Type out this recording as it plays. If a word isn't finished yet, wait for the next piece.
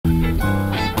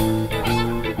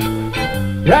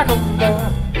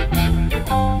Rackamore,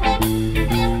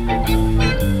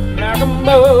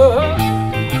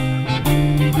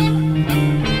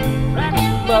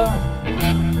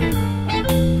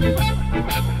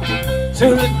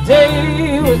 till the day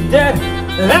he was dead.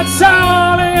 That's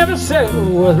all he ever said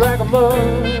was Rackamore.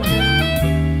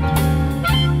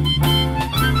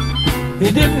 He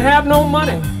didn't have no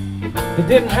money, he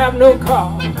didn't have no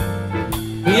car.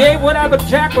 He ate whatever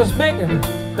Jack was making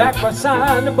back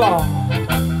beside the bar.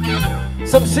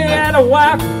 Some say he had a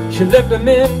wife, she left him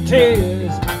in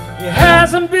tears. He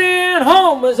hasn't been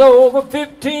home in over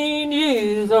 15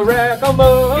 years. A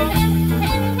Rackamore,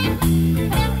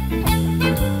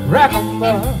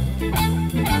 Rackamore.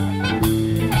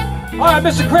 All right,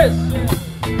 Mr. Chris.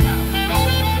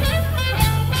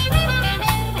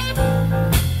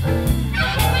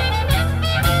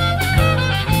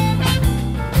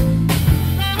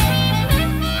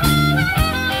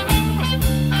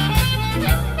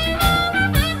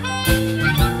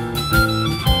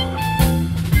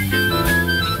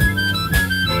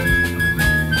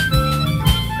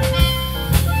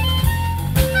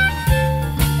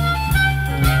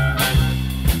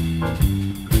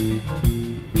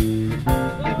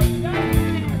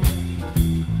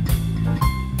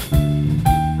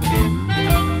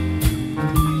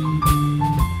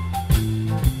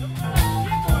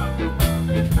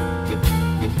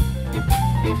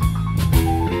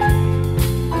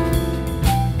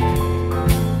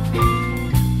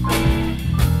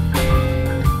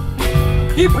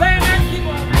 Keep playing that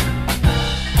keyboard.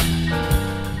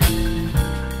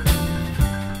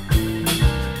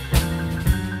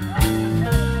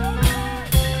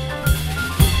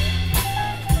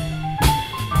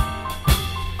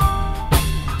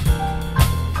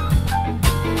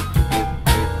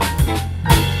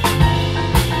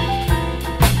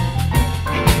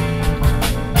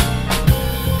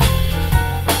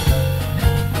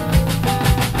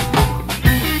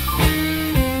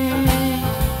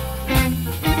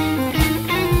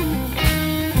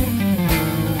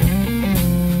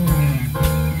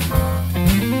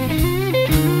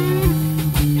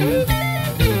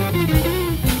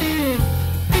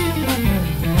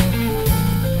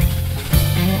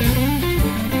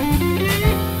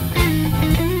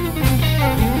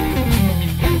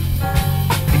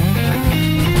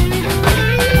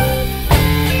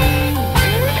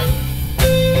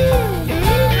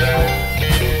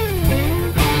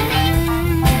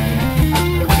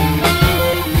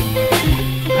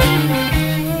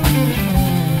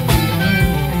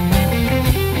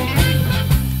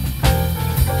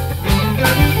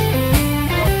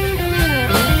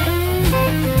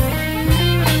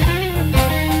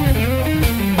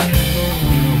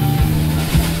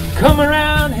 Come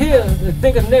around here, they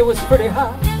thinking they was pretty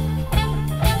hot.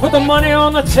 Put the money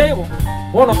on the table,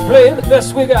 wanna play the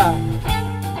best we got.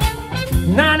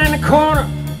 9 in the corner,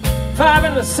 5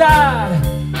 in the side.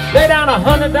 Lay down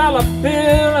 $100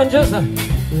 bill and just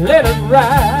let it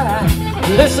ride.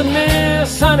 Listen,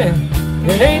 Miss Sonny,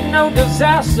 it ain't no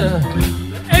disaster.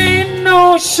 Ain't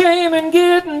no shame in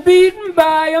getting beaten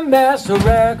by a master.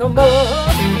 Rackamore,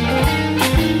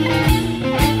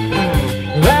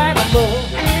 Rackamore,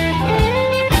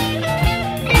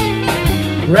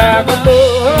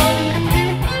 Rackamore,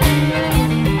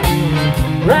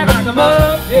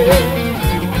 Rackamore, yeah.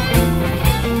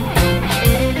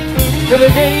 Till the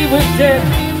day he was dead,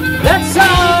 that's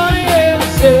all he ever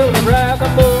said.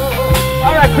 Rackamore.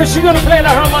 All right, Chris, you're gonna play the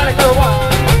harmonica a while.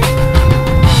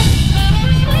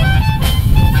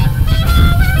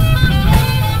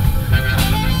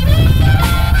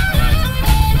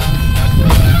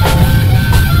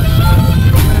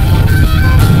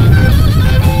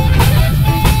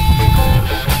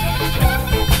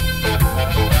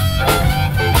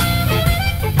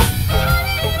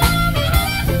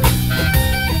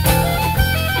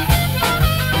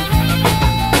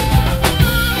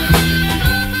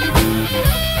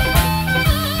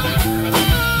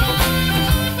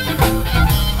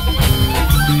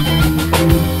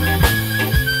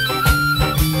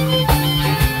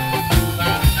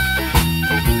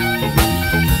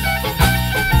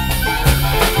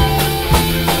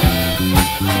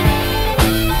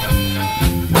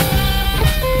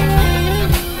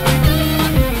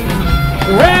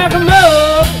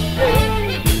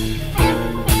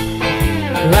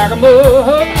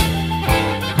 Rackamore,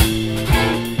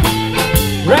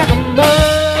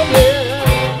 Rackamore, yeah.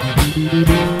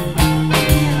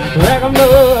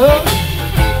 Rackamore.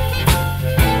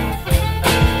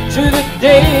 To the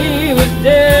day he was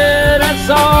dead, that's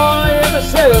all I ever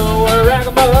said. Well,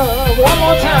 Rackamore, one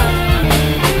more time.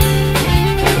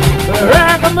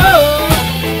 Rackamore,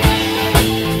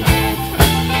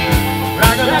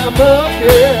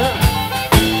 Yeah.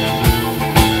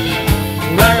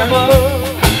 Like a mother,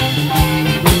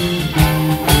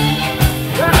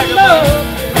 like a love,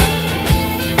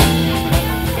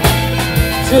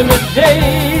 till the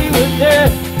day we're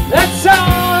dead. That's all.